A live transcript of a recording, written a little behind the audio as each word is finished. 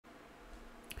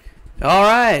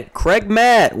Alright, Craig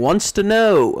Matt wants to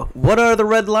know, what are the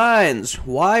red lines,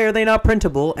 why are they not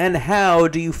printable, and how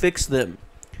do you fix them?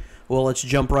 Well, let's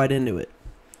jump right into it.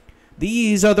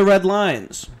 These are the red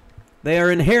lines. They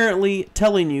are inherently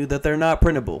telling you that they're not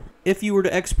printable. If you were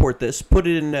to export this, put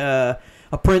it in a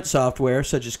print software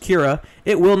such as Cura,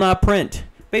 it will not print.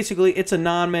 Basically, it's a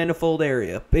non-manifold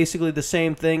area. Basically the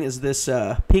same thing as this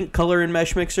pink color in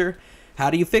MeshMixer.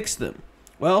 How do you fix them?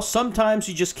 Well, sometimes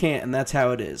you just can't, and that's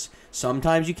how it is.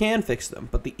 Sometimes you can fix them,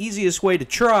 but the easiest way to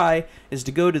try is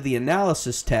to go to the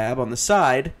Analysis tab on the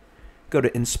side, go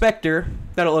to Inspector.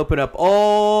 That'll open up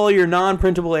all your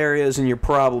non-printable areas in your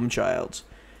problem childs.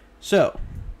 So,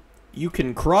 you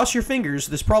can cross your fingers.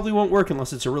 This probably won't work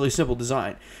unless it's a really simple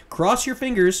design. Cross your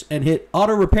fingers and hit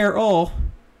Auto Repair All,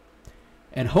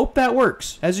 and hope that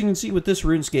works. As you can see with this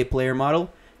RuneScape player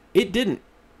model, it didn't.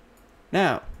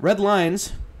 Now, red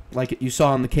lines, like you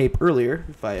saw on the cape earlier,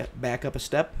 if I back up a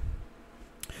step,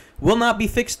 will not be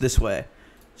fixed this way.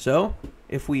 So,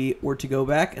 if we were to go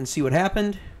back and see what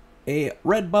happened, a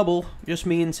red bubble just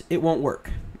means it won't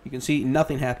work. You can see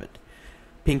nothing happened.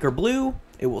 Pink or blue,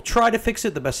 it will try to fix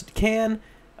it the best it can,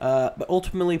 but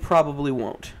ultimately probably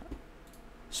won't.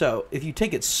 So, if you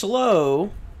take it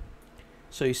slow,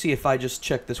 so you see if I just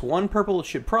check this one purple, it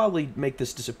should probably make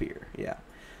this disappear. Yeah.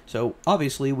 So,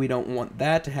 obviously, we don't want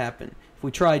that to happen. If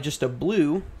we try just a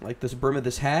blue, like this brim of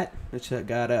this hat, it's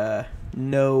got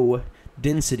no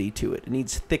density to it. It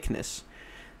needs thickness.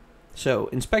 So,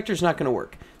 Inspector's not going to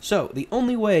work. So, the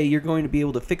only way you're going to be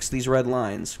able to fix these red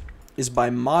lines is by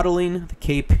modeling the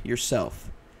cape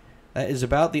yourself. That is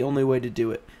about the only way to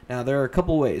do it. Now, there are a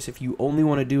couple ways. If you only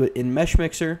want to do it in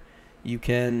MeshMixer, you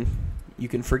can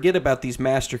forget about these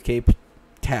master cape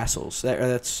tassels.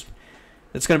 That's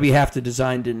going to have to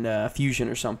designed in Fusion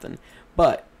or something.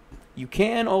 But you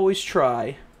can always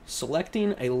try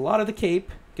selecting a lot of the cape,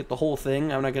 get the whole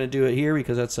thing. I'm not going to do it here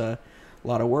because that's a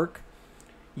lot of work.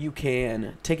 You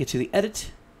can take it to the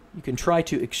edit. You can try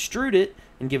to extrude it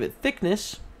and give it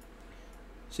thickness.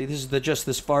 See, this is just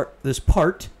this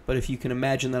part, but if you can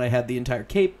imagine that I had the entire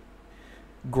cape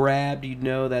grabbed, you'd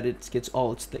know that it gets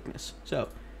all its thickness. So,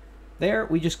 there,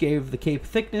 we just gave the cape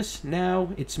thickness. Now,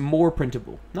 it's more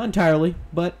printable. Not entirely,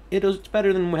 but it's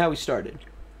better than how we started.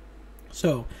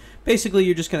 So, basically,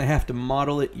 you're just going to have to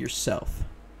model it yourself.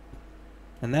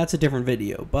 And that's a different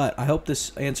video, but I hope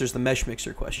this answers the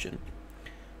MeshMixer question.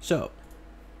 So,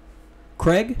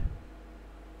 Craig,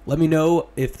 let me know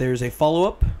if there's a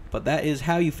follow-up, but that is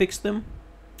how you fix them.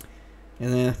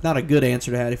 And not a good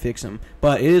answer to how to fix them,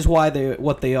 but it is what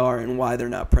they are and why they're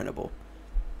not printable.